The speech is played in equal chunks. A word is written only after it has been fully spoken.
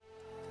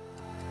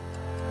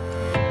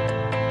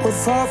We're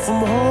far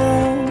from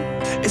home,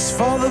 it's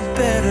for the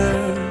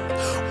better.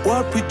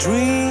 What we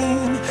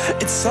dream,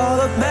 it's all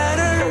that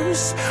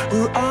matters.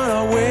 We're on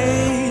our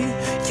way,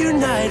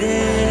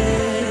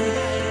 united.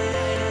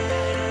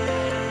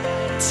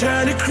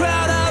 Turn the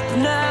crowd up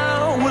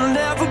now, we'll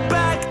never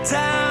back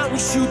down.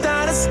 Shoot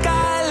down the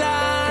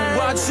skyline,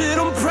 watch it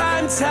on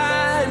prime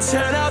time.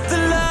 Turn up the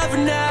love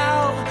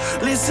now,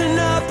 listen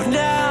up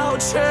now,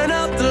 turn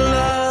up the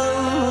love.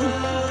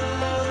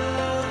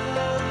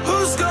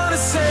 Who's gonna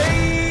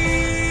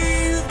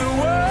save the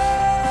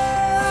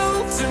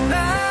world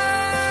tonight?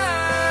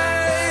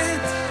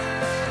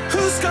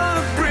 Who's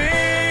gonna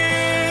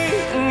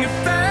bring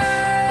it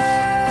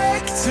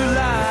back to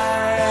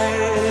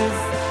life?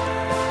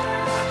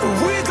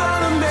 We're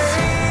gonna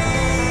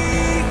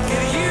make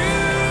it, you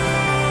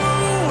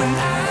and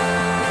I.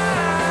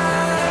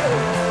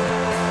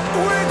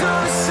 We're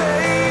gonna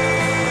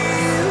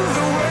save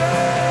the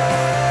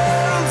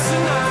world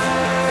tonight.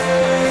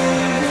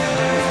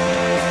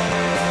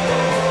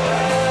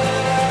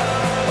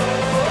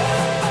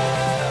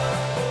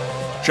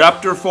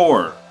 Chapter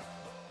 4.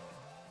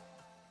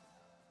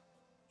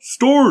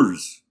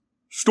 Stars!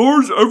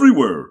 Stars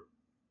everywhere!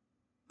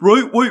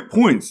 Bright white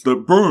points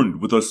that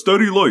burned with a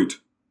steady light.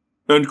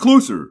 And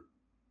closer.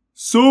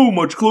 So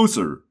much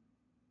closer.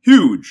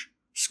 Huge,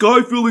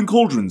 sky-filling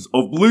cauldrons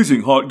of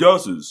blazing hot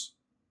gases.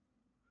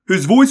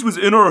 His voice was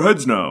in our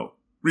heads now,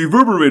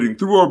 reverberating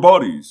through our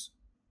bodies.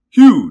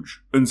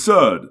 Huge and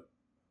sad.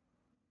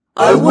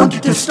 I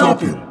wanted to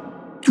stop him,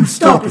 to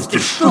stop his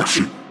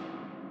destruction.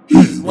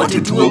 He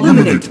wanted to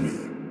eliminate me.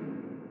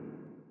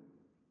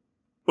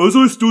 As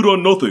I stood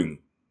on nothing,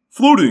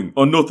 floating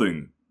on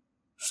nothing,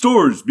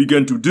 stars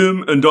began to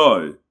dim and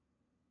die.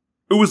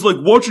 It was like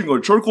watching a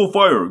charcoal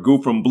fire go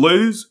from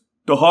blaze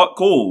to hot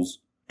coals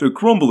to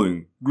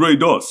crumbling gray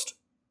dust.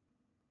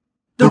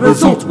 The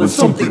result was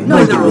something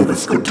neither of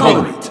us could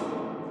tolerate.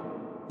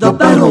 The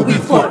battle we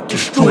fought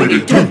destroyed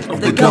a tenth of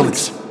the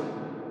galaxy.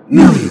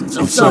 Millions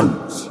of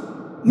suns,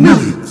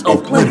 millions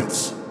of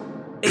planets,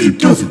 a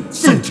dozen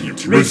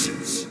sentient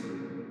races.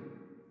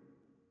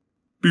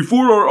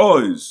 Before our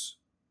eyes,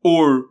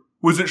 or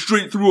was it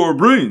straight through our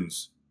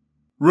brains,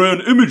 ran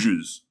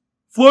images,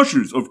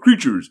 flashes of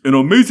creatures in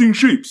amazing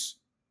shapes,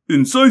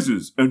 in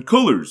sizes and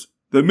colors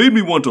that made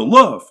me want to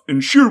laugh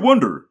in sheer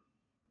wonder.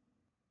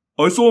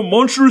 I saw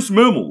monstrous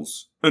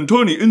mammals and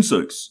tiny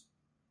insects,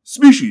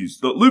 species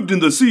that lived in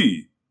the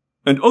sea,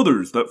 and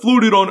others that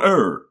floated on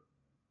air.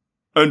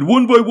 And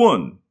one by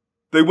one,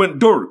 they went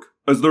dark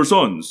as their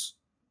suns.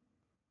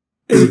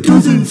 A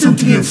dozen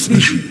sentient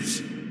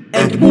species,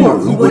 and more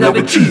who would have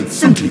achieved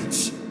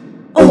sentience,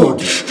 all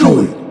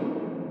destroyed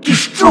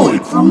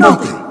from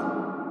nothing.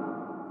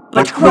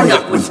 But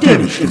Kryak was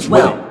damaged as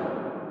well.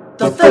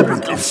 The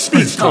fabric of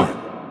space-time,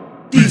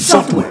 the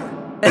software,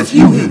 as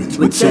you humans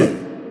would say,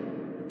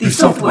 the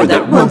software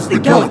that runs the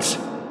galaxy,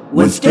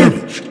 was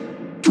damaged,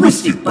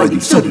 twisted by the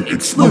sudden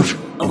explosion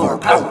of our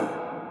power.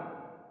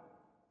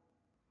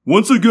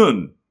 Once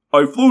again,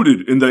 I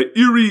floated in that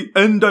eerie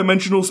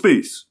n-dimensional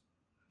space,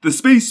 the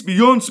space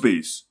beyond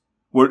space,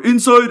 where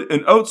inside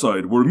and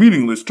outside were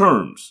meaningless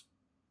terms,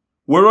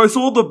 where I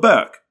saw the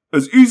back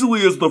as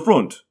easily as the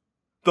front,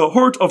 the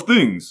heart of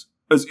things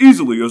as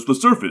easily as the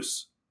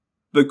surface,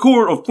 the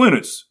core of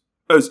planets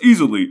as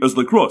easily as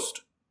the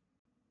crust.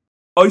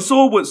 I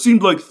saw what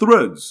seemed like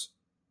threads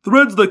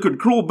that could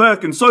crawl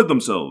back inside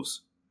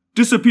themselves,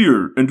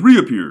 disappear and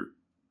reappear,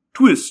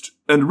 twist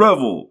and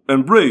ravel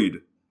and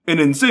braid, in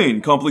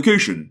insane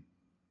complication.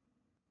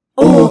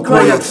 All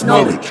Kryak's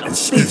knowledge of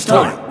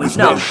space-time was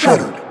now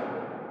shattered.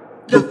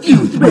 The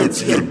few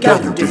threads he had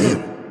gathered to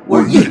him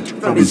were yanked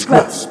from his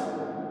grasp.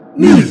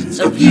 Millions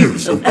of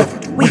years of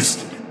effort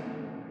wasted.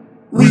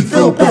 We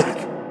fell back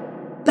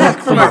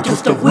from our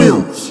test of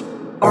wills,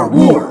 our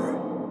war.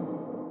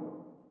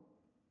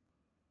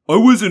 I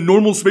was in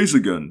normal space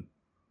again,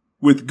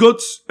 with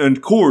guts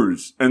and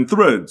cores and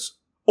threads,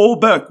 all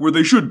back where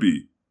they should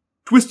be,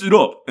 twisted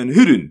up and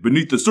hidden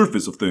beneath the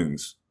surface of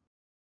things.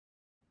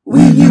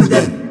 We knew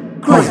then,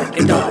 Kryak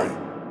and I,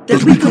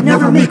 that we could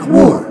never make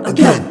war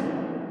again.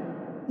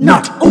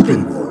 Not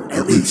open war,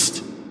 at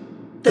least.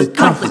 The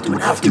conflict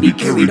would have to be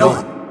carried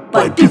on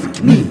by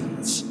different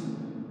means.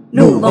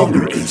 No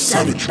longer a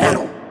savage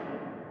battle.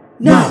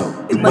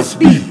 Now it must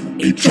be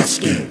a chess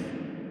game.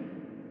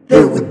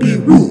 There would be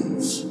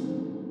rules,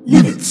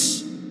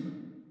 limits.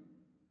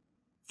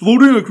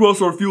 Floating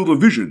across our field of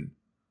vision,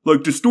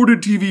 like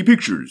distorted TV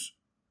pictures,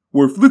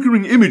 were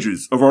flickering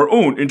images of our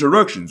own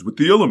interactions with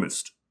the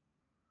Elemist.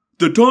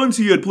 The times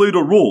he had played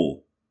a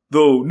role,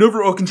 though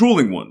never a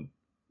controlling one.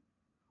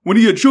 When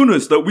he had shown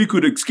us that we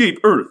could escape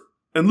Earth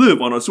and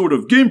live on a sort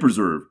of game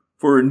preserve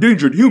for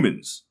endangered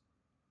humans.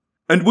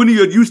 And when he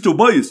had used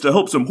Tobias to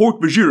help some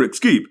Hork-Bajir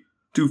escape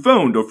to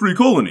found a free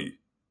colony.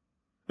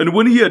 And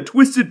when he had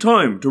twisted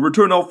time to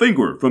return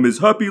Alfengor from his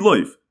happy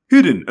life,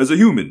 hidden as a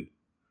human,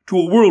 to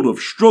a world of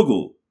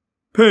struggle,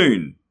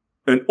 pain,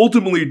 and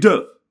ultimately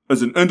death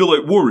as an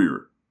Andalite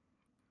warrior.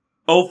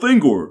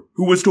 Alfengor,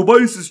 who was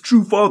Tobias'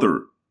 true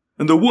father,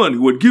 and the one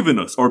who had given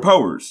us our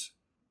powers.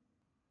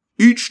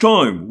 Each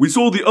time, we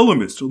saw the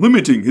Ellimist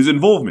limiting his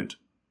involvement,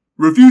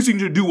 refusing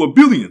to do a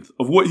billionth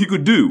of what he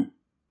could do.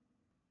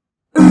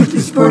 Earth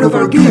is part of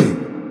our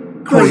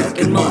game, Kryak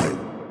and mine.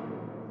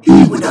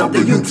 He would have the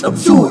Yeerks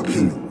absorb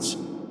humans,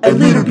 and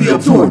later be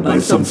absorbed by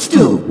some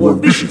still more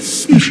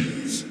vicious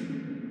species.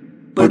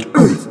 But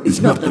Earth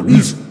is not the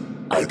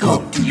reason I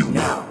come to you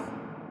now.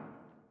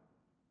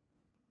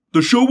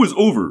 The show was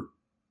over.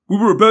 We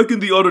were back in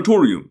the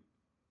auditorium.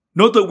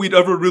 Not that we'd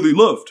ever really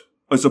left,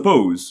 I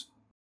suppose.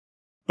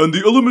 And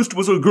the Ellimist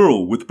was a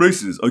girl with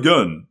braces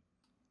again.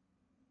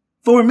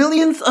 For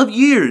millions of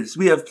years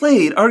we have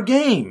played our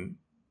game,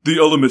 the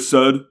Ellimist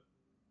said.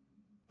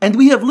 And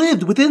we have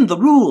lived within the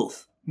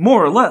rules,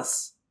 more or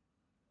less.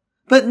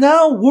 But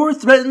now war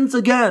threatens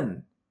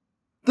again.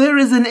 There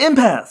is an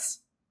impasse.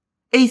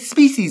 A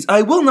species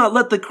I will not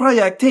let the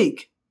Kryak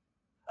take.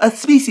 A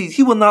species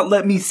he will not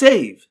let me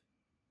save.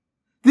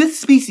 This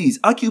species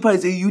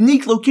occupies a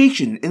unique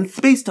location in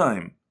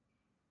space-time.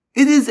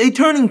 It is a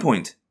turning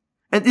point,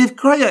 and if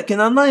Kryak can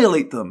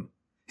annihilate them,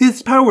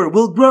 his power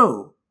will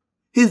grow.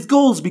 His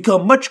goals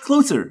become much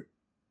closer.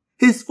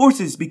 His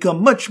forces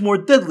become much more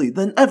deadly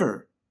than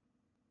ever.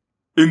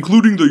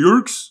 Including the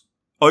Yeerks?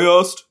 I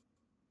asked.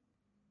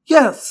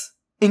 Yes,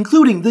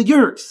 including the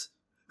Yeerks,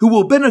 who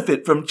will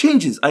benefit from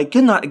changes I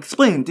cannot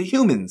explain to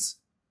humans,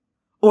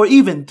 or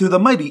even to the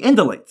mighty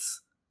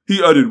Andalites,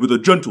 he added with a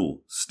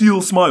gentle,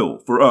 steel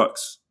smile for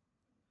Axe.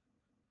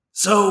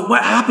 So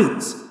what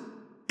happens?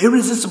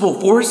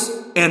 Irresistible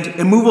force and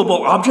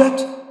immovable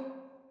object?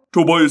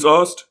 Tobias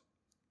asked.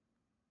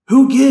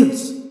 Who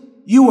gives?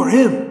 You or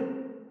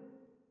him?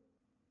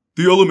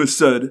 The Ellimist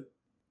said,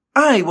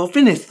 I will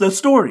finish the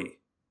story,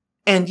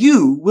 and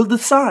you will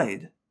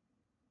decide.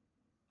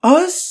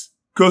 Us?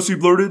 Cassie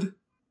blurted.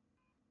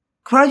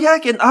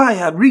 Kryak and I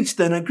have reached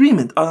an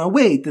agreement on a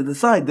way to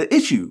decide the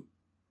issue,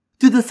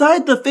 to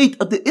decide the fate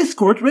of the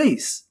Iscourt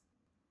race.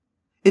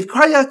 If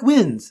Kryak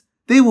wins,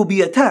 they will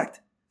be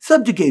attacked,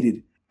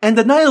 subjugated, and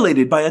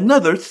annihilated by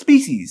another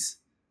species.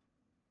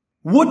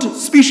 What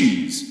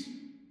species?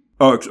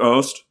 Axe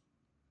asked.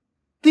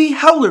 The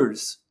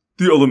Howlers,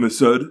 the Ellimist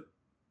said.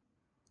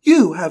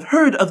 You have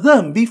heard of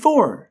them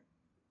before.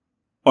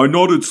 I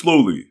nodded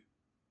slowly.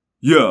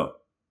 Yeah,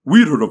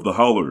 we'd heard of the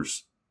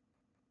Howlers.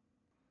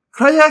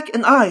 Kryak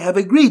and I have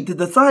agreed to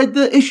decide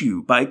the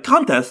issue by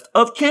contest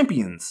of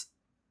champions.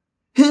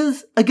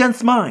 His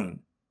against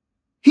mine.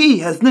 He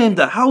has named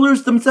the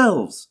Howlers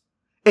themselves,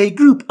 a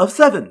group of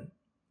 7.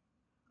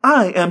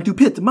 I am to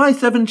pit my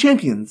 7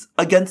 champions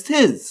against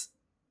his.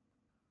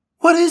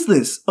 What is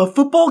this, a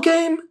football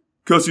game?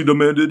 Cassie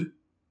demanded.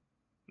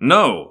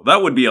 No,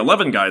 that would be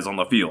 11 guys on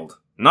the field,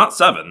 not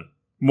 7,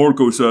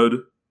 Marco said.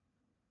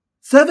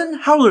 7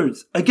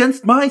 Howlers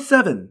against my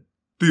 7,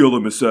 the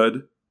Ellimist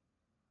said.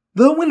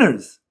 The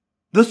winners,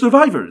 the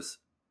survivors,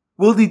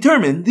 will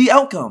determine the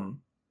outcome.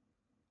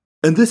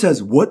 And this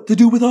has what to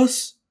do with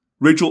us?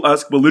 Rachel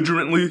asked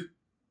belligerently.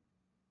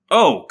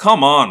 Oh,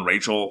 come on,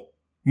 Rachel,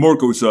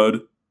 Marco said.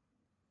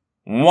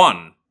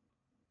 1.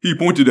 He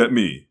pointed at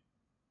me.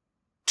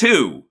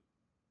 2.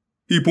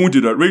 He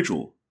pointed at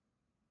Rachel.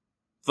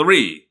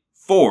 3,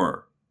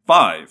 4,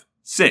 5,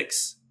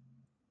 6.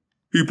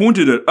 He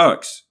pointed at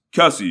Axe,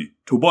 Cassie,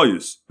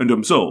 Tobias, and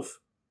himself.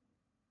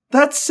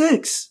 That's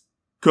 6,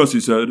 Cassie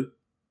said.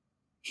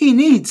 He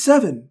needs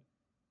 7.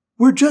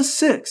 We're just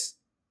 6.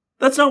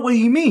 That's not what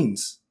he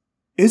means,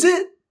 is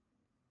it?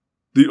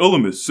 The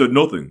Ellimist said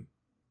nothing.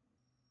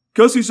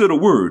 Cassie said a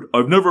word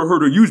I've never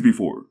heard her use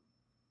before.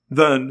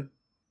 Then,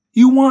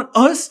 You want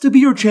us to be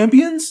your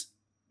champions?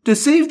 To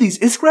save these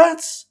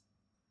Iskrats?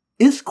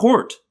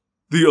 Iscourt,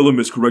 the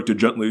Ellimist corrected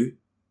gently.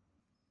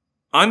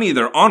 I'm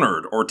either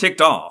honored or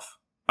ticked off.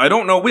 I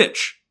don't know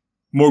which,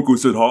 Marco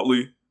said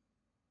hotly.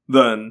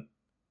 Then,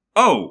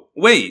 oh,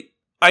 wait,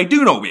 I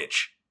do know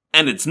which,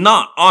 and it's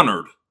not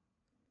honored.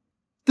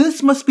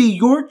 This must be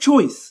your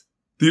choice,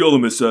 the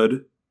Ellimist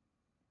said.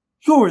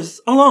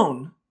 Yours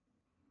alone.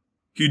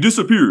 He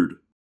disappeared.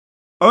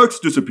 Axe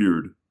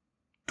disappeared.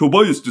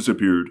 Tobias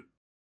disappeared.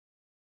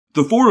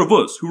 The 4 of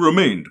us who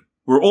remained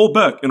were all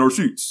back in our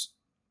seats.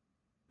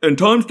 And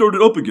time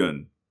started up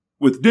again,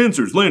 with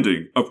dancers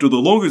landing after the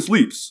longest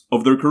leaps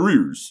of their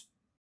careers.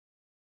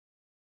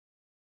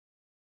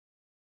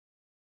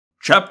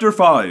 Chapter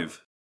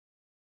 5.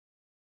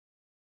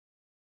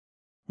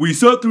 We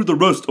sat through the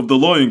rest of The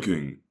Lion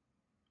King.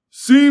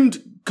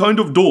 Seemed kind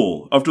of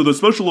dull after the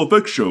special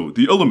effects show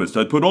the Ellimist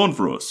had put on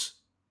for us.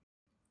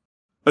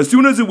 As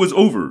soon as it was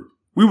over,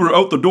 we were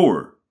out the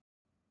door.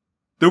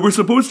 There was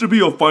supposed to be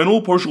a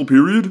final partial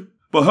period,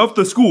 but half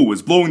the school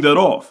was blowing that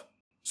off,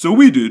 so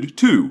we did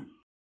too.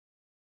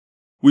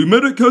 We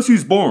met at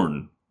Cassie's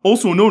barn,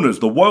 also known as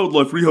the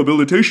Wildlife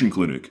Rehabilitation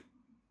Clinic.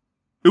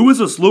 It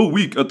was a slow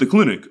week at the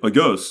clinic, I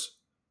guess.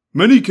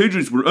 Many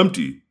cages were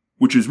empty,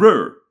 which is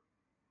rare.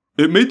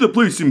 It made the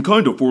place seem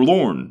kind of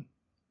forlorn.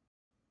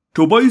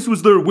 Tobias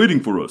was there waiting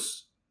for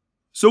us.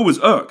 So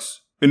was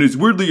Axe, in his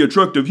weirdly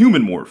attractive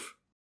human morph.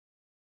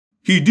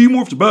 He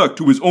demorphed back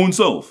to his own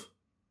self.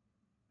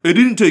 It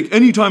didn't take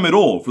any time at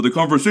all for the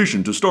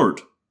conversation to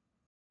start.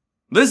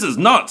 This is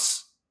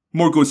nuts,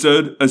 Marco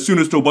said as soon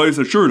as Tobias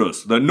assured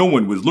us that no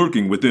one was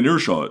lurking within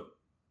earshot.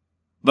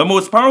 The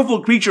most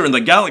powerful creature in the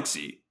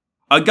galaxy,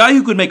 a guy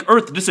who could make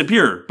Earth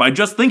disappear by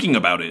just thinking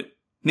about it,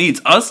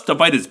 needs us to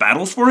fight his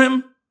battles for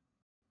him?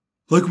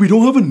 Like we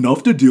don't have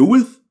enough to deal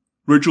with?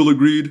 Rachel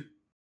agreed.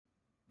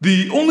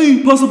 The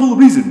only possible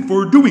reason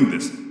for doing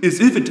this is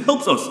if it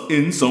helps us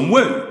in some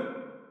way,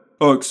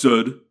 Ox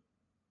said.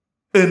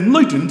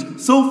 Enlightened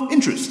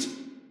self-interest.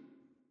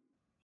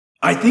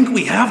 I think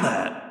we have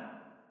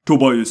that,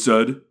 Tobias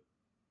said.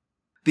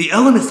 The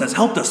Ellimist has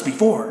helped us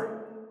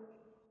before.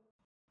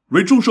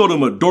 Rachel shot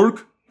him a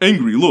dark,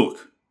 angry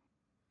look.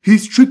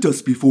 He's tricked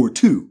us before,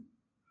 too.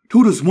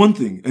 Told us one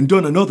thing and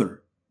done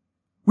another.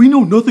 We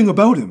know nothing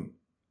about him.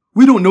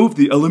 We don't know if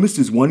the Ellimist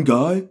is one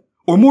guy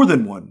or more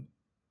than one.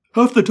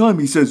 Half the time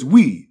he says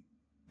we.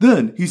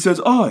 Then he says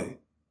I.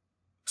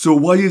 So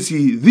why is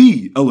he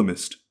the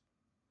Ellimist?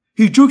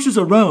 He jerks us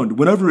around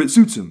whenever it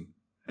suits him,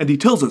 and he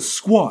tells us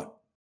squat.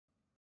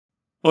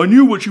 I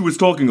knew what she was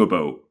talking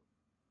about.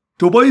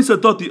 Tobias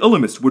had thought the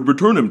Ellimist would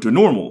return him to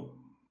normal.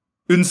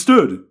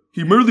 Instead,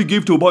 he merely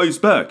gave Tobias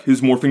back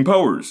his morphing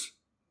powers.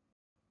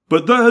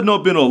 But that had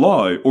not been a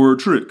lie or a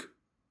trick.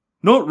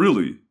 Not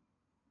really.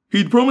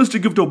 He'd promised to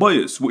give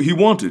Tobias what he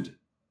wanted.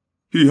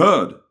 He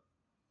had.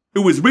 It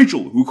was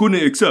Rachel who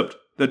couldn't accept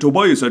that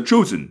Tobias had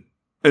chosen,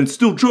 and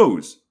still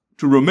chose,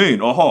 to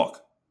remain a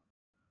hawk.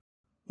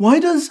 Why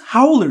does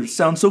Howlers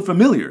sound so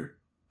familiar?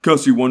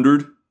 Cassie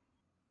wondered.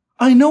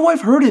 I know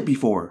I've heard it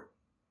before.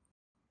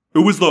 It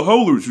was the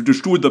Howlers who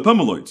destroyed the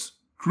Pemalites,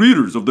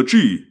 creators of the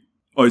Chi,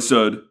 I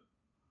said.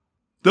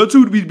 That's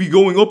who we'd be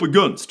going up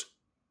against.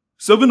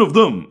 7 of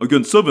them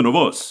against 7 of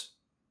us.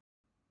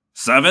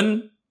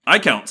 7? I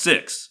count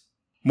 6.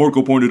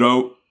 Marco pointed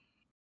out.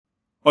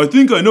 I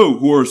think I know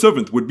who our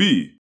 7th would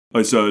be,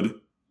 I said.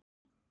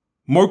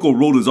 Marco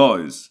rolled his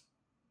eyes.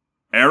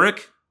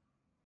 Eric?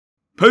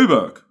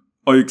 Payback,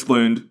 I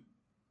explained.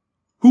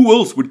 Who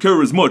else would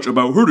care as much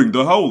about hurting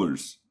the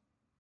Howlers?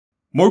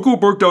 Marco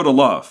barked out a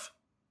laugh.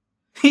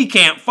 He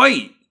can't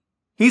fight.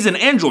 He's an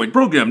android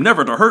programmed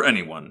never to hurt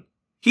anyone.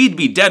 He'd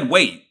be dead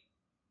weight.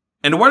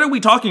 And why are we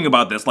talking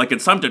about this like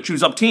it's time to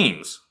choose up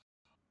teams?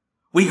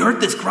 We hurt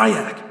this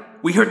Kryak.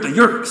 We hurt the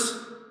Yeerks,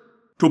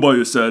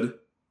 Tobias said.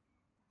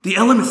 The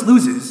Ellimist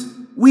loses.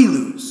 We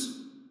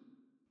lose.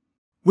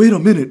 Wait a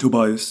minute,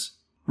 Tobias,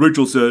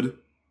 Rachel said.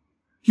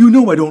 You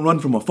know I don't run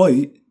from a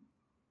fight.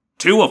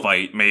 To a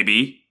fight,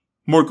 maybe,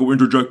 Marco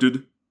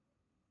interjected.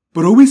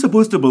 But are we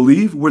supposed to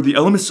believe we're the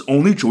Ellimist's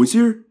only choice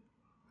here?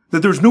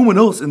 That there's no one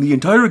else in the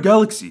entire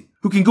galaxy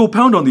who can go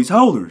pound on these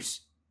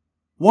Howlers?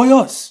 Why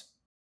us?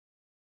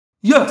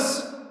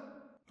 Yes,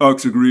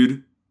 Ox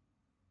agreed.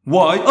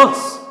 Why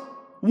us?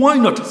 Why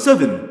not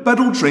 7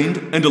 battle-trained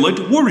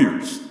Andalite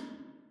warriors?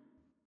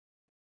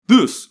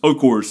 This, of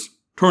course,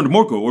 turned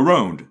Marco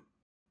around.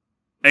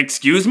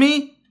 Excuse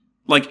me?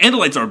 Like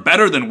Andalites are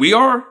better than we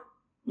are?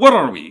 What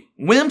are we,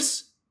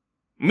 wimps?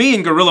 Me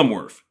and Gorilla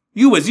Morph.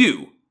 You as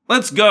you.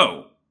 Let's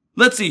go.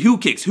 Let's see who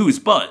kicks whose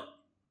butt.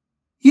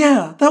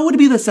 Yeah, that would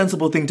be the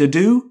sensible thing to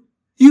do.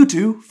 You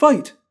two,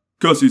 fight,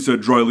 Cassie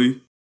said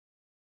dryly.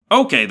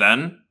 Okay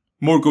then,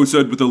 Marco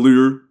said with a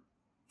leer.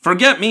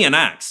 Forget me and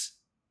Axe.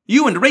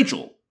 You and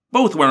Rachel,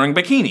 both wearing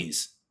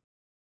bikinis.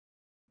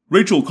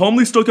 Rachel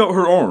calmly stuck out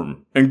her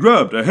arm and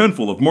grabbed a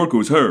handful of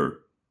Marco's hair.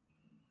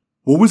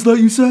 What was that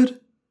you said?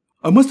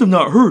 I must have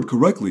not heard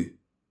correctly.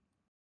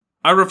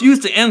 I refuse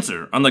to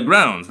answer on the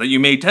grounds that you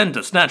may tend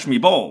to snatch me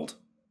bald.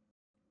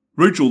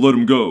 Rachel let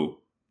him go.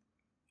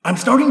 I'm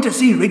starting to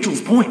see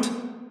Rachel's point,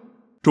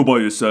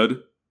 Tobias said.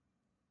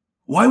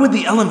 Why would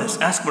the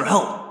Ellimist ask for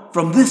help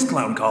from this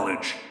clown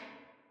college?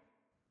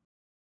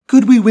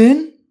 Could we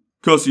win?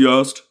 Cassie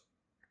asked.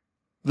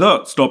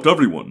 That stopped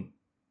everyone.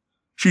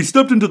 She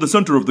stepped into the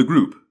center of the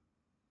group.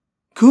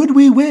 Could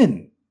we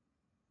win?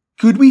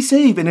 Could we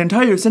save an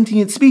entire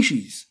sentient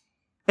species?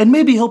 And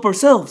maybe help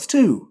ourselves,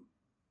 too?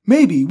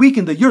 Maybe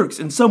weaken the Yeerks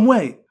in some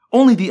way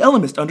only the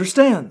Ellimist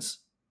understands?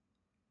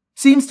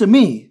 Seems to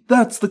me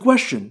that's the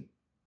question.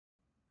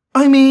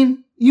 I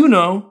mean, you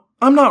know,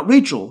 I'm not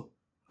Rachel.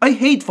 I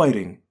hate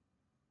fighting.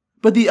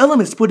 But the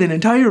Ellimist put an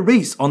entire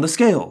race on the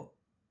scale.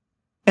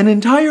 An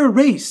entire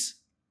race.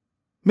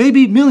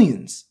 Maybe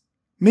millions.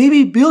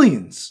 Maybe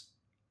billions.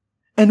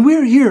 And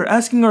we're here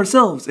asking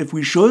ourselves if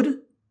we should?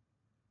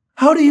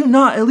 How do you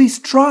not at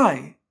least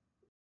try?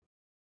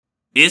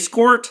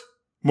 Escort?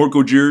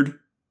 Marco jeered.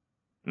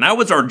 Now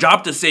it's our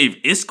job to save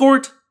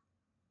Escort?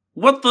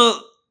 What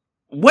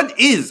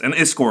is an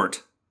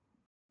escort?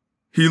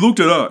 He looked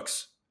at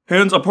Axe,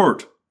 hands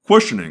apart,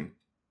 questioning.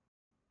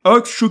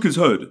 Axe shook his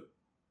head.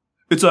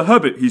 It's a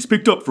habit he's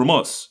picked up from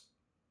us.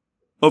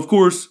 Of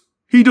course,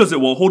 he does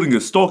it while holding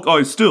his stalk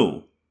eye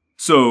still,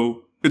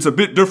 so it's a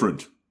bit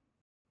different.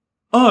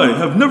 I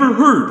have never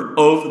heard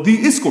of the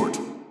escort.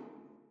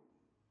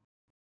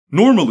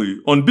 Normally,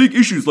 on big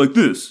issues like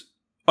this,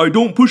 I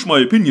don't push my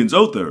opinions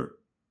out there.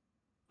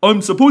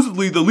 I'm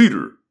supposedly the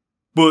leader,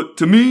 but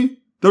to me,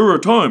 there are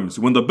times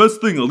when the best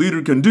thing a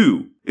leader can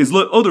do is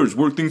let others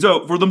work things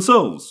out for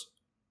themselves.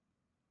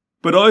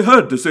 But I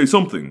had to say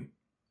something.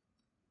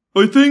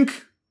 I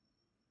think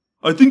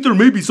there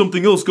may be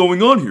something else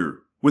going on here,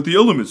 with the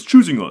elements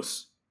choosing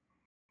us.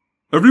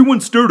 Everyone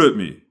stared at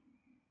me.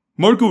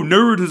 Marco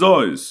narrowed his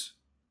eyes.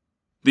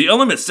 The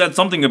elements said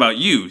something about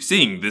you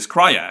seeing this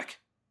Kryak.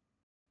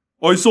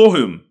 I saw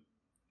him.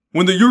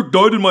 When the Yeerk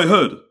died in my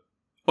head,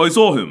 I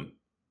saw him.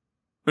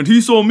 And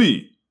he saw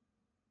me.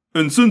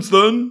 And since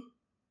then,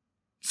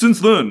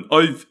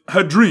 I've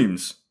had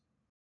dreams.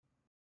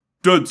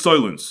 Dead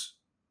silence.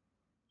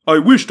 I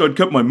wished I'd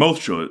kept my mouth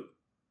shut.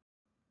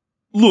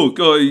 Look,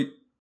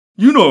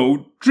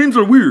 dreams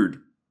are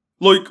weird.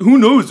 Like, who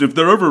knows if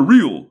they're ever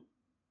real?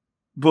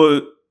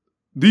 But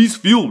these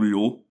feel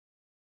real.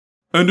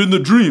 And in the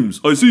dreams,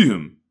 I see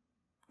him.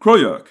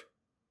 Kryak.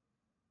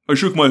 I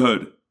shook my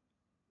head.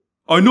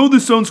 I know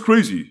this sounds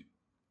crazy.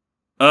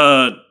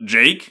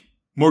 Jake?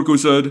 Marco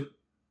said.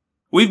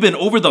 We've been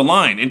over the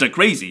line into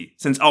crazy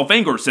since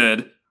Elfangor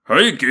said,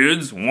 "Hey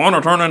kids,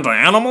 wanna turn into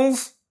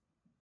animals?"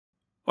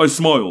 I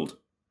smiled.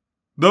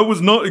 That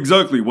was not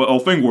exactly what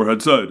Elfangor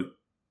had said.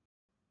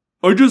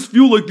 I just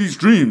feel like these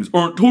dreams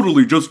aren't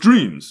totally just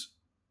dreams.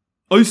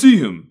 I see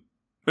him,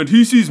 and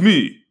he sees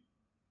me,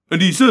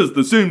 and he says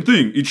the same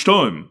thing each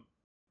time.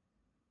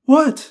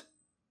 What?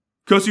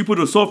 Cassie put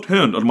a soft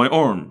hand on my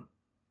arm.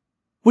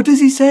 What does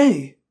he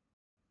say?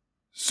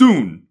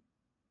 Soon.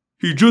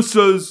 He just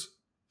says,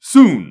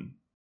 soon.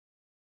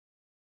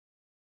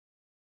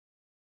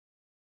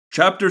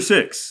 Chapter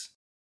 6.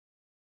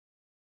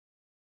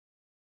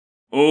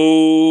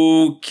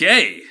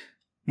 Okay,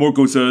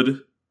 Marco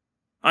said.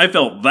 I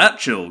felt that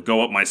chill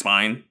go up my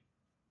spine.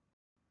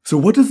 So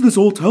what does this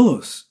all tell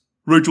us?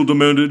 Rachel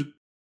demanded.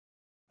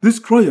 This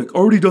Kryak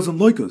already doesn't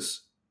like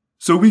us.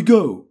 So we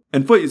go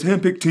and fight his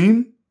handpicked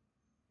team?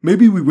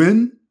 Maybe we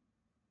win?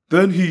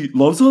 Then he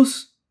loves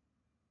us?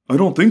 I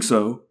don't think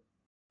so.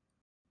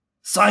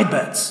 Side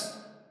bets,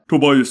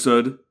 Tobias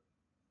said.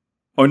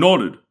 I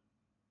nodded.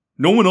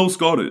 No one else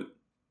got it.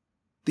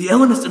 the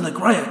Ellimist and the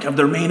Kryak have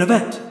their main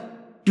event.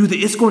 Do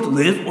the escort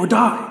live or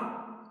die?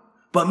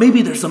 But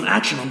maybe there's some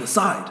action on the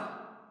side.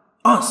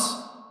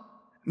 Us.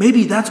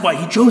 Maybe that's why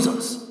he chose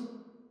us.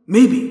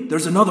 Maybe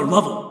there's another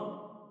level.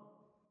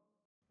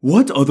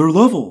 What other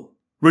level?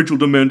 Rachel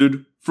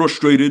demanded,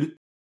 frustrated.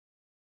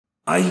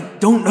 I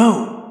don't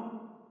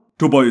know,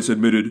 Tobias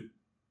admitted.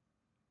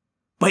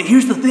 but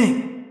here's the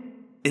thing.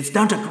 It's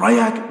down to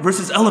Kryak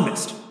versus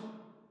Ellimist.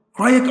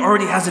 Kryak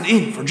already has it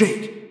in for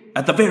Jake,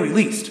 at the very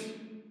least.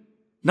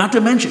 Not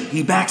to mention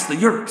he backs the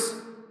Yeerks.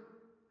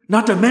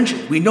 Not to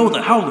mention we know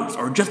the Howlers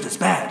are just as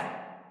bad.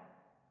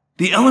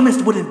 The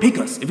Ellimist wouldn't pick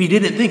us if he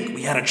didn't think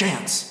we had a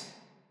chance.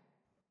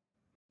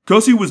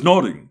 Cassie was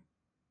nodding.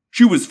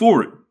 She was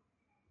for it.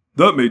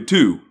 That made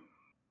two.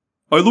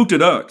 I looked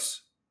at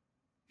Axe.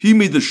 He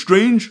made the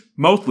strange,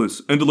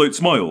 mouthless Andalite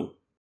smile.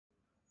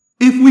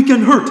 If we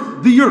can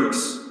hurt the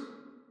Yeerks.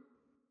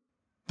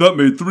 That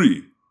made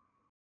three.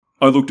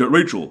 I looked at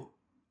Rachel.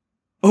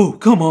 Oh,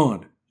 come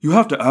on. You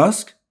have to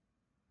ask?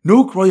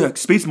 No Kryak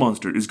space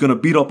monster is gonna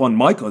beat up on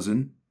my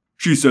cousin,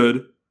 she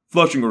said,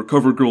 flashing her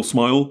cover girl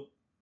smile.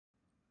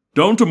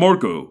 Down to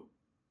Marco.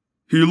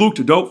 He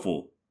looked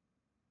doubtful.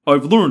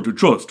 I've learned to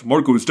trust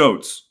Marco's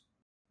doubts.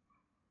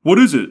 What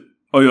is it?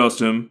 I asked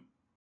him.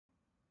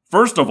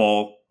 First of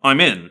all, I'm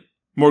in,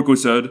 Marco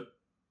said.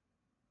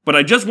 but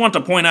I just want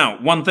to point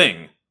out one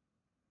thing.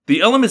 The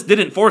Ellimist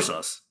didn't force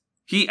us.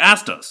 He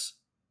asked us.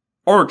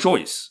 Our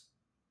choice.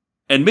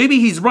 And maybe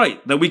he's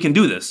right that we can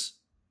do this.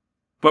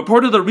 But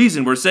part of the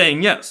reason we're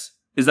saying yes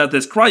is that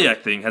this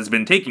Kryak thing has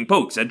been taking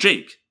pokes at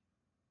Jake.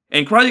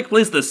 And Kryak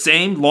plays the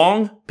same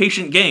long,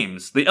 patient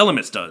games the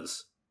Ellimist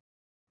does.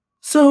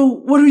 So,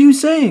 what are you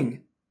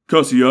saying?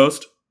 Cassie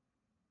asked.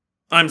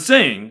 I'm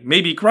saying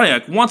maybe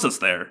Kryak wants us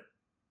there.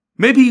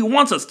 Maybe he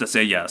wants us to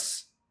say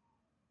yes.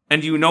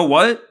 And you know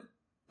what?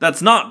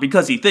 That's not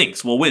because he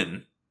thinks we'll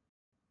win.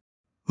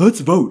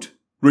 Let's vote,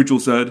 Rachel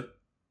said.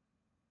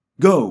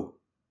 Go.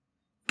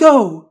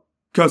 Go!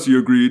 Cassie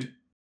agreed.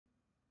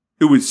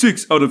 It was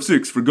 6 out of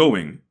 6 for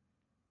going.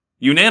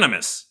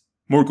 Unanimous,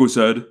 Marco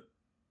said.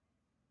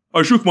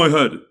 I shook my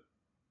head.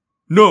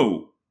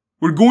 No,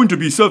 we're going to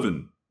be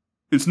 7.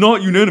 It's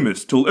not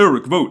unanimous till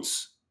Eric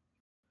votes.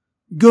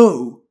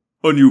 Go!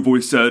 A new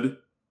voice said.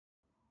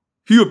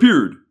 He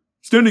appeared,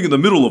 standing in the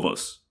middle of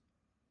us.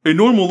 A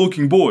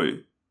normal-looking boy,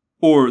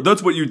 or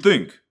that's what you'd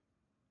think.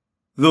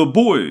 The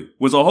boy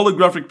was a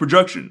holographic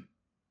projection.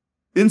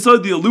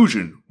 Inside the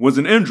illusion was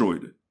an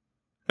android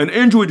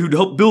who'd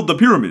helped build the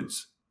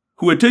pyramids,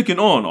 who had taken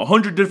on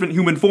 100 different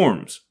human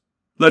forms,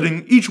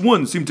 letting each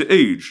one seem to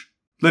age,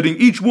 letting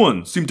each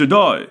one seem to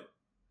die,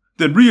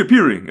 then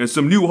reappearing as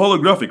some new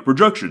holographic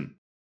projection.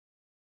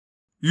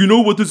 You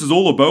know what this is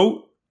all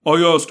about? I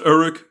asked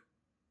Eric.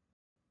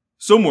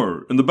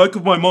 Somewhere in the back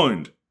of my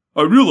mind,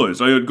 I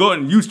realized I had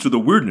gotten used to the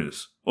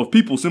weirdness of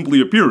people simply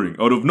appearing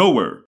out of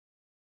nowhere.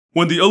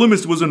 When the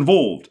Ellimist was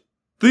involved,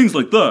 things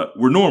like that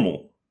were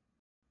normal.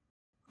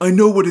 I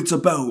know what it's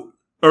about,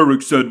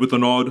 Eric said with a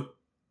nod.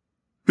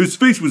 His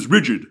face was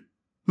rigid,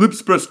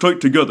 lips pressed tight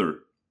together.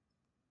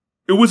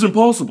 It was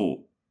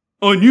impossible.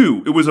 I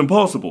knew it was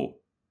impossible.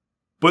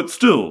 But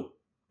still,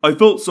 I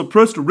felt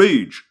suppressed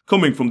rage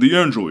coming from the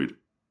android.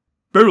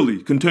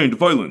 Barely contained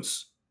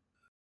violence.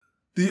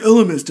 The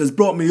Ellimist has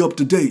brought me up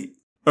to date,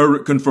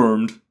 Eric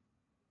confirmed.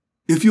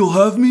 If you'll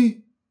have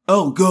me,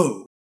 I'll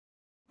go.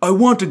 I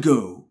want to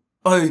go.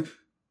 I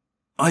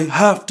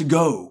have to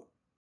go.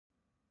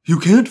 You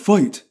can't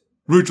fight,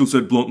 Rachel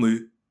said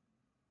bluntly.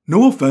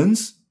 No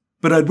offense,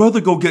 but I'd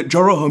rather go get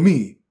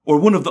Jarahami or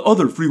one of the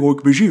other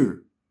Freehork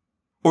Bajir.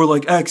 Or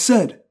like Axe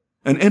said,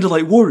 an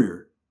Andalite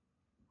warrior.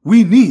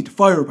 We need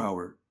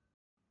firepower.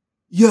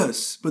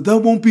 Yes, but that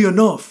won't be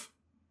enough.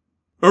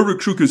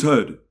 Eric shook his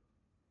head.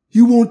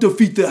 You won't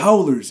defeat the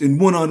Howlers in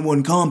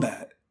one-on-one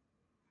combat.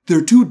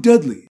 They're too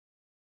deadly.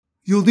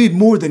 You'll need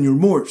more than your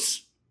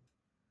morphs.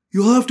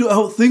 You'll have to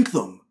outthink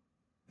them.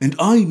 And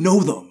I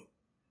know them.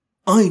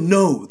 I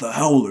know the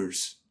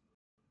Howlers.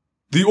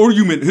 The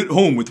argument hit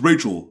home with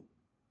Rachel.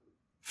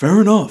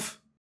 Fair enough.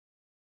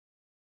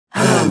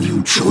 Have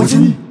you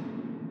chosen?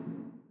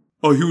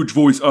 A huge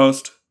voice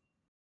asked.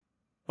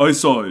 I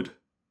sighed.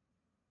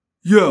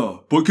 Yeah,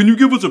 but can you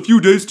give us a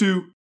few days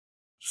to...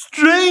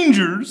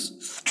 Strangers!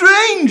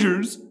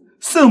 Strangers!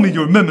 Sell me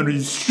your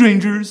memories,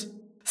 strangers!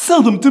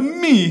 Sell them to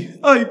me,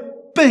 I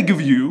beg of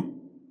you!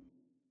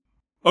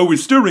 I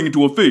was staring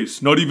into a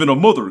face not even a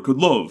mother could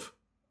love.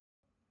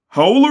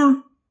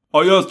 Howler?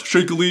 I asked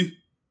shakily.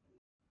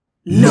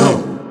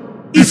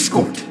 No!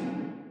 Escort!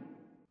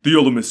 The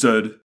Ellimist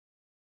said.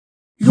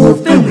 Your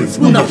families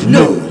will not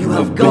know you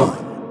have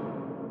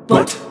gone.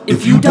 But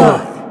if you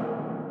die...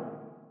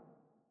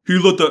 He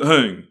let that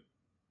hang.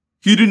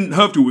 He didn't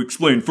have to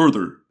explain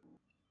further.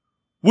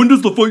 When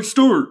does the fight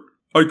start?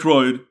 I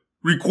cried,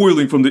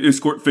 recoiling from the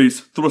escort face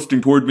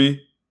thrusting toward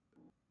me.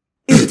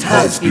 It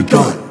has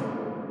begun.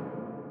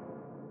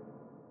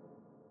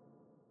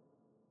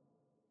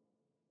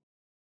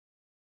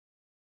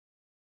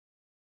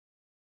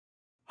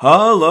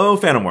 Hello,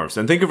 Phantomorphs,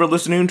 and thank you for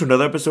listening to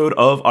another episode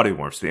of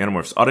Audiomorphs, the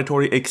Animorphs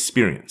Auditory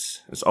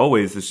Experience. As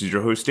always, this is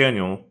your host,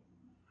 Daniel.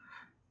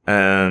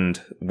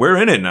 And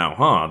we're in it now,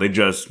 huh? They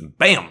just,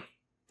 bam,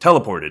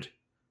 teleported.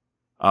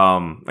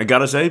 I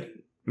gotta say,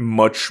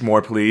 much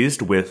more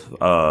pleased with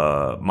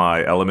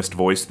my Ellimist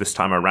voice this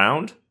time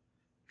around.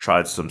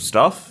 Tried some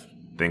stuff,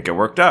 think it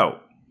worked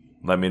out.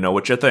 Let me know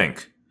what you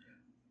think.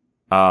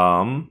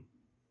 But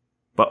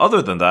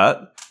other than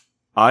that,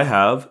 I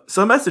have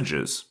some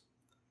messages.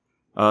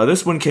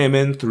 This one came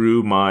in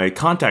through my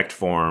contact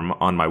form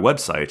on my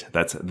website.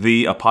 That's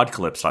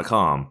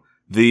theapocalypse.com.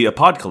 The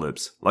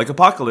Apocalypse, like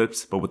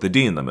apocalypse, but with a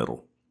D in the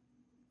middle.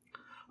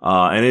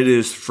 And it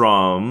is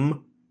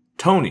from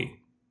Tony,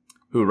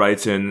 who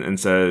writes in and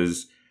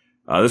says,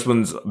 this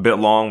one's a bit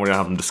long, we're going to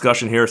have some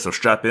discussion here, so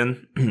strap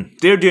in.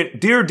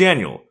 Dear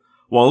Daniel,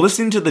 while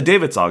listening to the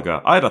David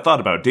saga, I had a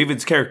thought about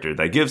David's character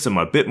that gives him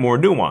a bit more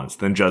nuance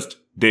than just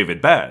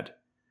David bad.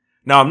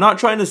 Now, I'm not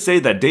trying to say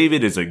that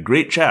David is a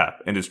great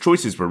chap and his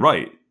choices were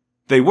right.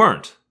 They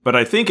weren't. But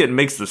I think it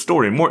makes the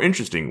story more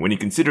interesting when you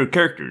consider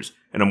characters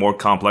in a more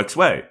complex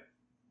way.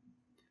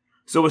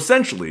 So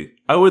essentially,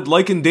 I would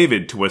liken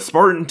David to a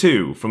Spartan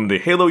 2 from the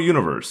Halo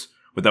universe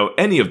without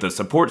any of the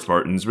support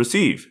Spartans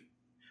receive.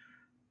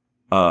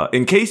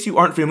 In case you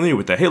aren't familiar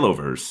with the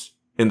Haloverse,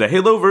 in the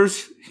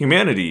Haloverse,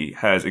 humanity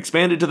has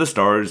expanded to the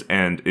stars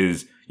and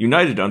is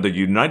united under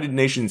United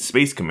Nations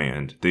Space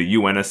Command, the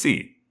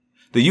UNSC.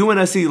 The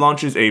UNSC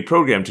launches a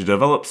program to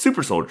develop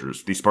super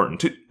soldiers, the Spartan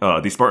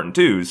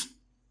 2s.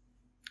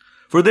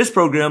 For this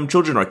program,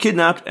 children are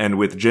kidnapped and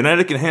with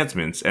genetic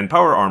enhancements and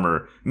power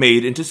armor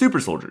made into super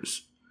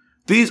soldiers.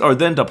 These are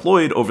then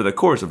deployed over the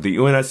course of the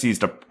UNSC's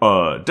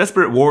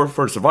desperate war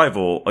for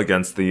survival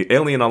against the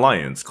alien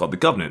alliance called the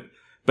Covenant,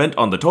 bent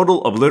on the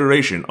total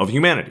obliteration of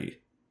humanity.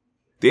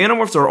 The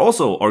Animorphs are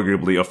also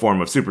arguably a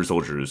form of super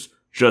soldiers,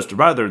 just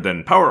rather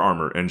than power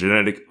armor and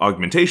genetic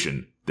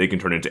augmentation, they can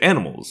turn into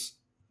animals.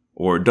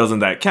 Or doesn't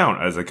that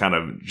count as a kind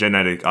of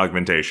genetic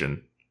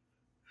augmentation?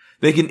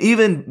 They can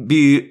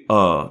even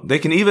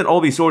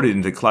all be sorted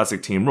into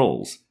classic team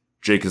roles.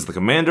 Jake is the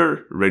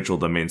commander, Rachel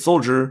the main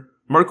soldier,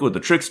 Marco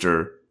the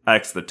trickster,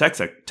 Axe the tech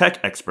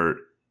expert,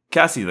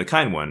 Cassie the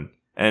kind one,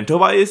 and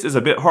Tobias is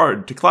a bit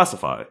hard to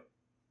classify.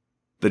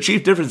 The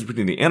chief difference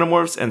between the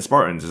Animorphs and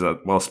Spartans is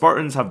that while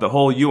Spartans have the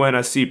whole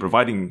UNSC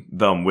providing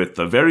them with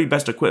the very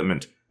best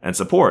equipment and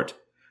support,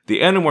 the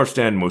Animorphs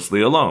stand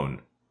mostly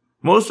alone.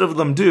 Most of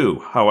them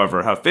do,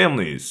 however, have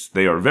families.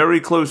 They are very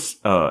close,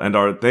 they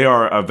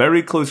are a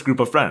very close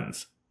group of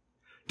friends.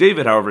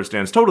 David, however,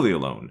 stands totally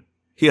alone.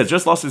 He has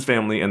just lost his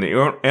family, and the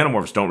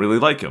Animorphs don't really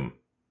like him.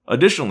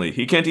 Additionally,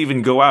 he can't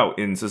even go out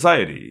in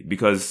society,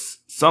 because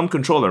some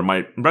controller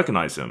might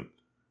recognize him.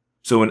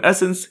 So in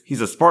essence, he's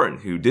a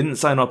Spartan who didn't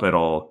sign up at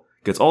all,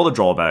 gets all the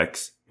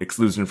drawbacks,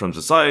 exclusion from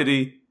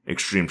society,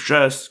 extreme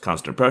stress,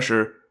 constant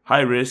pressure,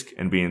 high risk,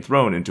 and being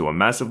thrown into a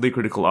massively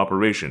critical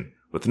operation,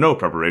 with no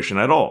preparation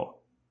at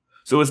all.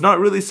 So it's not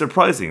really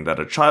surprising that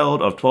a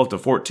child of 12 to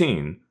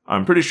 14,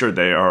 I'm pretty sure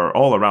they are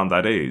all around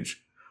that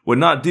age, would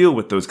not deal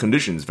with those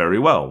conditions very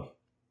well.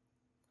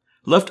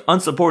 Left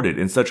unsupported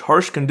in such a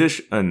harsh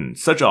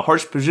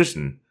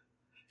position,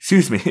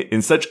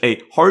 in such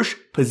a harsh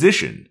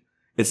position,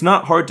 it's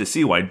not hard to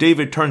see why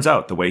David turns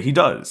out the way he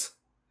does.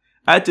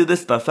 Add to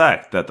this the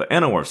fact that the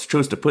Animorphs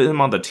chose to put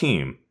him on the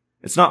team.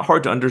 It's not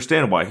hard to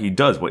understand why he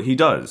does what he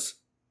does.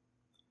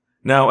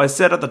 Now, as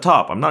said at the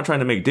top, I'm not trying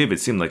to make David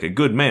seem like a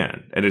good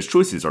man, and his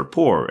choices are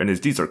poor and his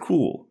deeds are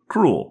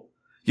cruel.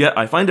 Yet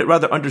I find it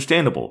rather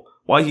understandable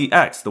why he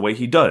acts the way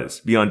he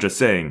does, beyond just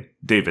saying,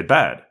 David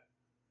bad.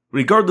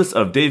 Regardless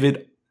of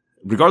David,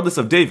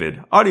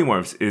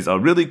 Audiomorphs is a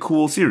really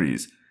cool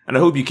series, and I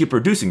hope you keep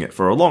producing it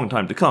for a long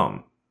time to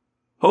come.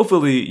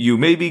 Hopefully, you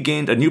maybe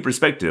gained a new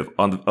perspective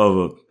on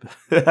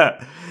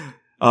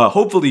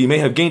hopefully you may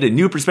have gained a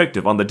new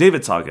perspective on the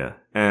David saga,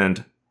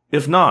 and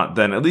if not,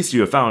 then at least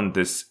you found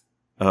this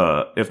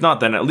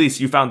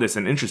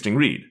an interesting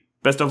read.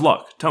 Best of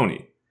luck,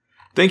 Tony.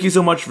 Thank you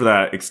so much for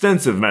that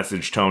extensive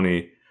message,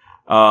 Tony.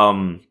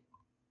 A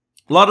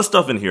lot of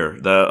stuff in here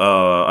that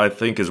I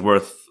think is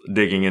worth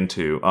digging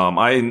into.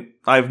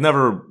 I've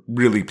never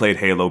really played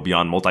Halo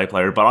beyond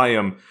multiplayer, but I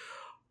am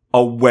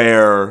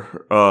aware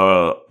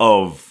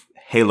of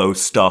Halo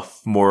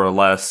stuff more or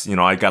less. You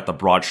know, I got the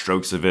broad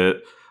strokes of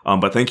it.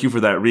 But thank you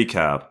for that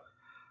recap.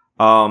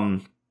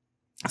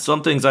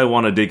 Some things I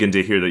want to dig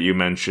into here that you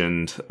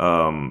mentioned.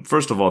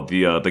 First of all,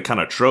 the kind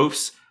of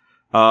tropes.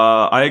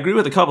 I agree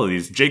with a couple of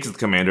these. Jake is the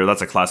commander.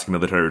 That's a classic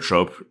military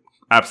trope.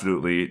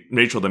 Absolutely.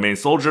 Rachel, the main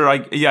soldier. I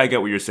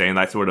get what you're saying.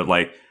 That sort of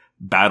like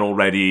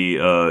battle-ready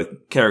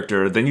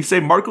character. Then you say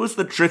Marco's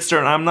the trickster,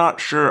 and I'm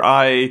not sure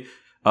I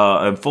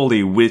am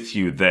fully with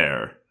you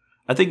there.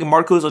 I think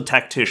Marco's a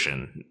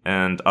tactician,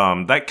 and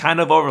that kind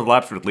of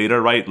overlaps with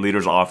Leader, right?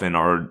 Leaders often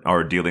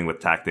are dealing with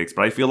tactics,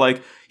 but I feel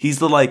like he's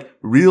the like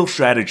real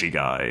strategy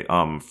guy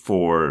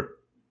for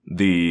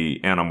the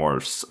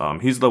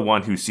Animorphs. He's the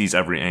one who sees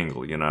every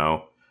angle, you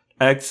know.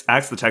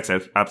 Axe the Text,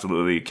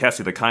 absolutely.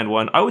 Cassie the kind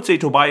one. I would say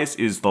Tobias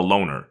is the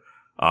loner.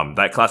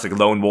 That classic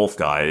lone wolf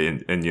guy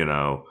in you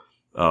know,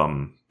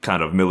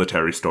 kind of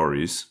military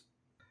stories.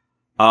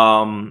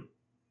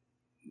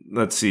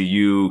 Let's see,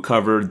 you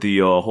covered the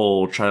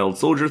whole child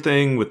soldier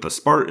thing with the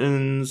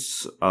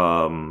Spartans.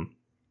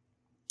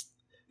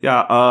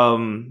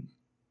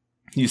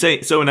 You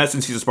say, so in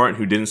essence, he's a Spartan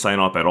who didn't sign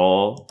up at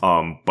all.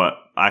 But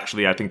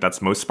actually, I think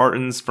that's most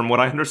Spartans, from what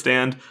I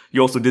understand.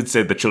 You also did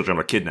say the children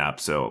were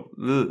kidnapped, so,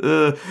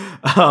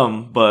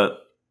 but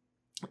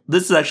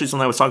this is actually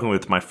something I was talking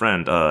with my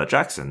friend,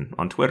 Jackson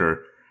on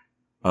Twitter,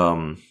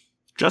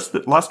 just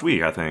last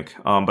week, I think.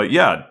 But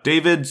yeah,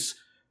 David's,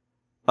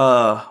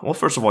 well,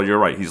 first of all, you're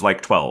right. He's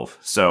like 12.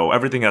 So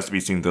everything has to be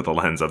seen through the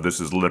lens of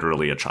this is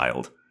literally a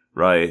child,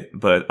 right?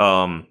 But,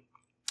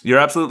 you're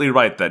absolutely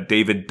right that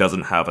David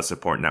doesn't have a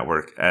support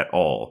network at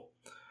all.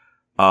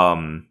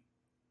 While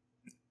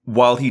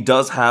he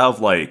does have,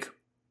 like,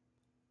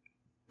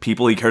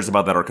 people he cares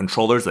about that are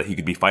controllers that he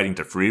could be fighting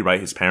to free, right?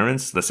 His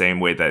parents, the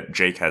same way that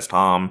Jake has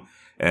Tom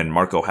and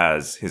Marco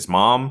has his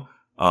mom.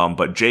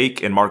 But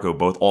Jake and Marco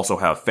both also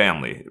have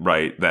family,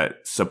 right?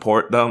 That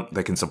support them,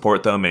 that can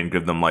support them and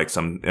give them like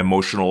some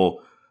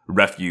emotional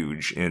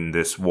refuge in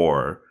this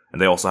war. And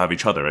they also have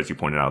each other, as you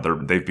pointed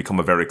out. They've become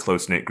a very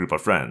close-knit group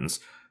of friends.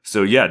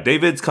 So yeah,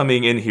 David's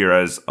coming in here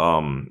as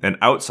an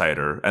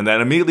outsider and then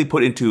immediately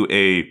put into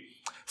a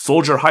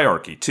soldier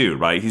hierarchy too,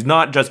 right? He's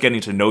not just getting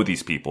to know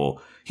these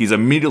people. He's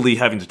immediately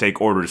having to take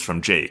orders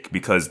from Jake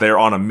because they're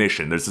on a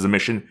mission. This is a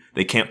mission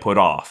they can't put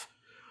off.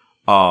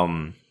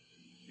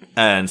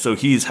 And so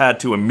he's had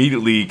to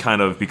immediately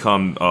kind of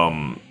become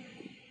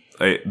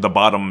the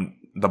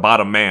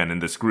bottom man in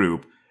this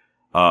group,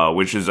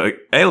 which is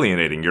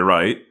alienating. You're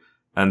right.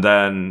 And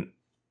then,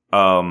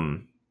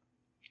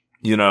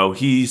 you know,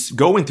 he's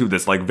going through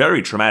this like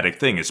very traumatic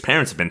thing. His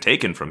parents have been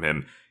taken from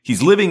him.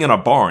 He's living in a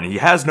barn. He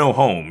has no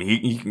home.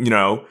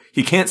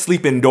 He can't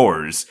sleep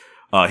indoors.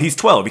 He's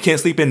 12. He can't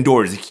sleep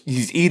indoors.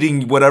 He's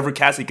eating whatever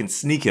Cassie can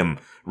sneak him.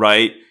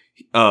 Right.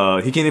 He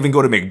can't even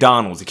go to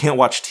McDonald's. He can't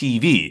watch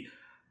TV.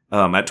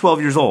 At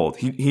 12 years old,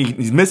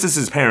 he misses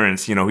his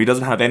parents, you know, he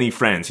doesn't have any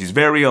friends, he's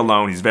very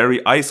alone, he's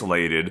very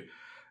isolated,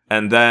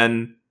 and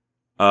then,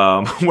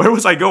 where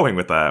was I going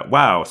with that?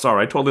 Wow,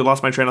 sorry, I totally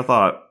lost my train of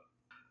thought.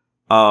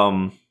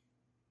 Oh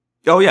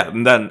yeah,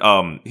 and then,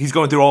 he's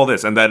going through all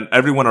this, and then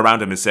everyone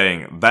around him is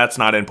saying, that's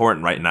not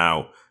important right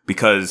now,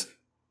 because,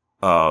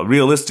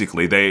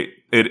 realistically,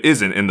 it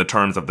isn't in the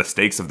terms of the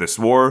stakes of this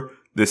war.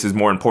 This is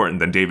more important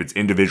than David's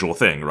individual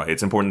thing, right?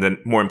 It's more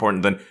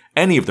important than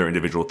any of their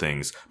individual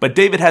things. But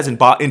David hasn't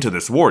bought into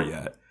this war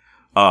yet.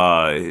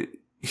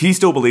 He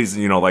still believes,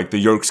 you know, like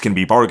the Yeerks can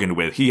be bargained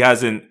with. He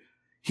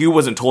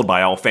wasn't told by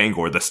Al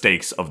Fangor the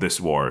stakes of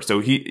this war. So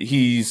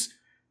he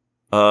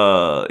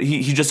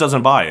just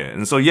doesn't buy it.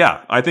 And so,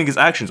 yeah, I think his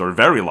actions are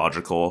very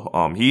logical.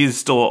 He's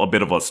still a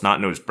bit of a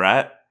snot-nosed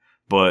brat,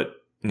 but,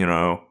 you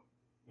know,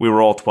 we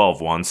were all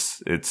 12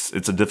 once. It's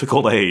a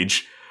difficult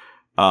age.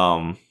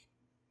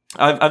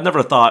 I've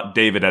never thought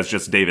David as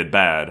just David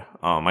bad.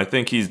 I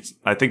think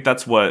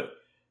that's what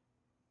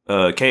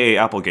K.A.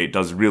 Applegate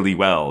does really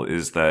well,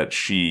 is that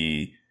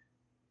she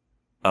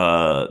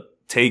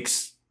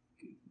takes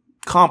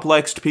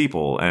complex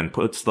people and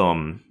puts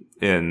them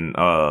in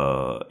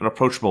an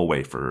approachable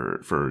way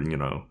for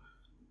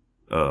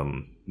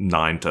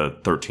 9 to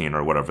 13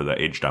 or whatever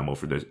the age demo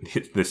for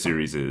this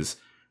series is.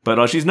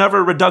 But she's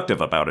never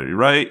reductive about it,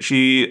 right?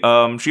 She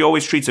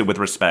always treats it with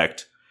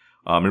respect.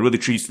 And really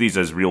treats these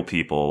as real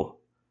people.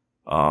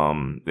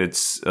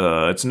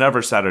 It's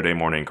never Saturday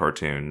morning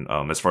cartoon,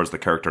 as far as the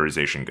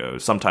characterization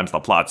goes. Sometimes the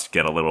plots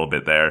get a little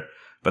bit there,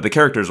 but the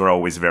characters are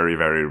always very,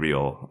 very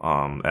real.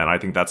 And I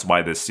think that's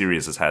why this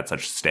series has had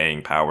such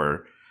staying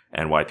power,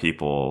 and why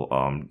people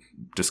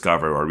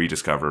discover or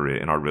rediscover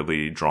it and are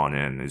really drawn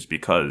in, is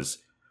because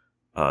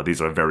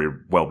these are very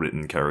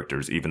well-written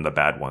characters, even the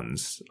bad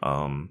ones.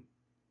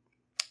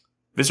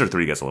 Visitor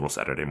 3 gets a little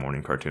Saturday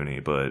morning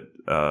cartoony, but,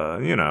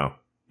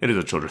 it is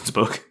a children's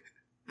book.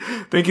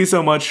 Thank you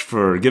so much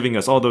for giving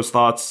us all those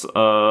thoughts,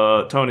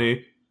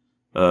 Tony.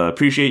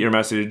 Appreciate your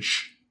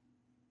message.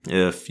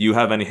 If you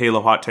have any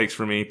Halo hot takes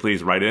for me,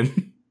 please write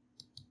in.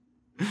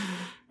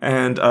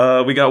 And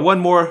we got one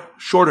more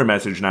shorter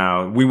message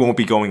now. We won't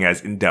be going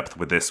as in-depth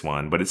with this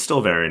one, but it's still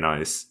very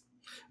nice.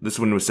 This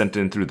one was sent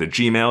in through the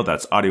Gmail.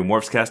 That's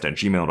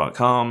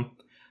audiomorphscast@gmail.com.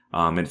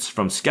 It's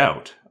from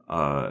Scout.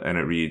 And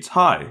it reads,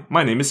 "Hi,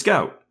 my name is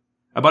Scout.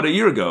 About a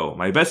year ago,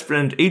 my best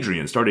friend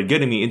Adrian started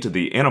getting me into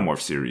the Animorph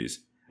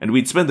series, and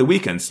we'd spend the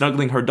weekend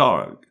snuggling her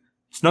dog,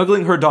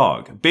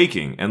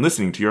 baking, and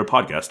listening to your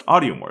podcast,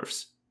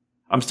 Audiomorphs.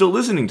 I'm still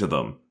listening to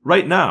them.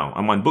 Right now,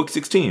 I'm on book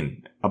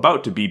 16,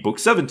 about to be book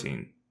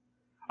 17.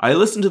 I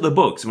listen to the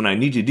books when I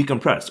need to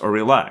decompress or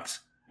relax,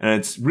 and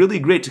it's really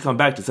great to come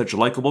back to such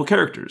likable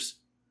characters.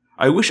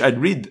 I wish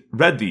I'd read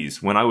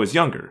these when I was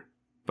younger,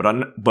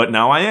 but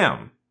now I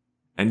am.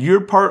 And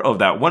you're part of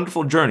that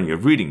wonderful journey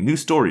of reading new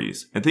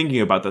stories and thinking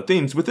about the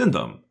themes within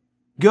them.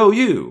 Go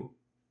you!"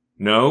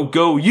 No,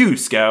 go you,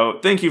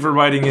 Scout. Thank you for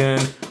writing in.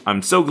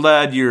 I'm so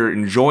glad you're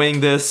enjoying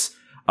this.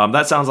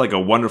 That sounds like a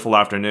wonderful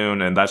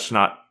afternoon, and that's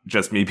not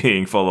just me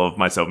being full of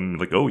myself and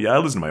like, oh yeah, I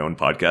listen to my own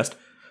podcast.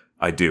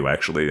 I do,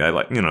 actually. I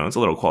like, it's a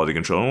little quality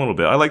control, a little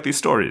bit. I like these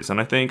stories, and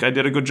I think I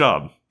did a good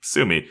job.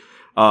 Sue me.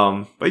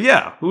 But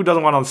yeah, who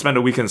doesn't want to spend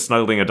a weekend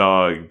snuggling a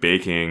dog,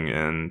 baking,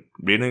 and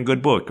reading a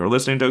good book, or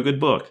listening to a good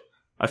book?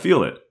 I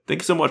feel it. Thank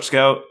you so much,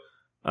 Scout.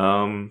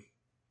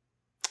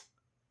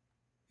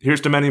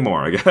 Here's to many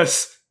more, I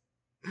guess.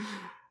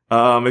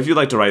 If you'd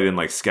like to write in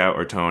like Scout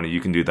or Tony, you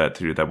can do that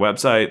through that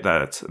website.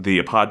 That's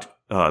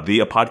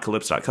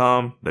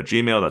theapocalypse.com. The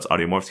Gmail, that's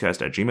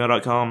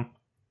audiomorphscast@gmail.com.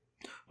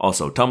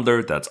 Also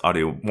Tumblr, that's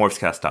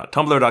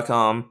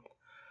audiomorphscast.tumblr.com.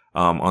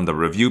 On the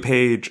review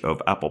page of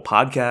Apple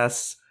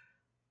Podcasts.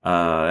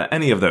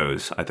 Any of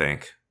those, I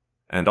think.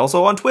 And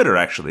also on Twitter,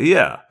 actually.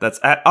 Yeah, that's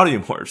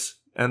 @audiomorphs.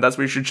 And that's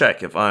where you should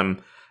check. If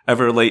I'm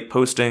ever late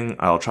posting,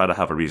 I'll try to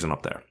have a reason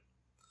up there.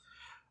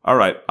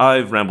 Alright,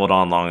 I've rambled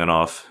on long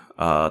enough.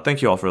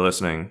 Thank you all for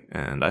listening,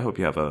 and I hope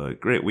you have a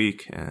great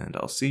week, and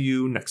I'll see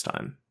you next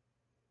time.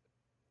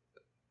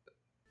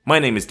 My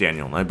name is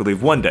Daniel, and I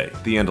believe one day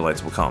the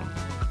Andalites will come.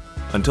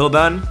 Until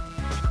then,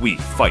 we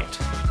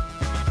fight.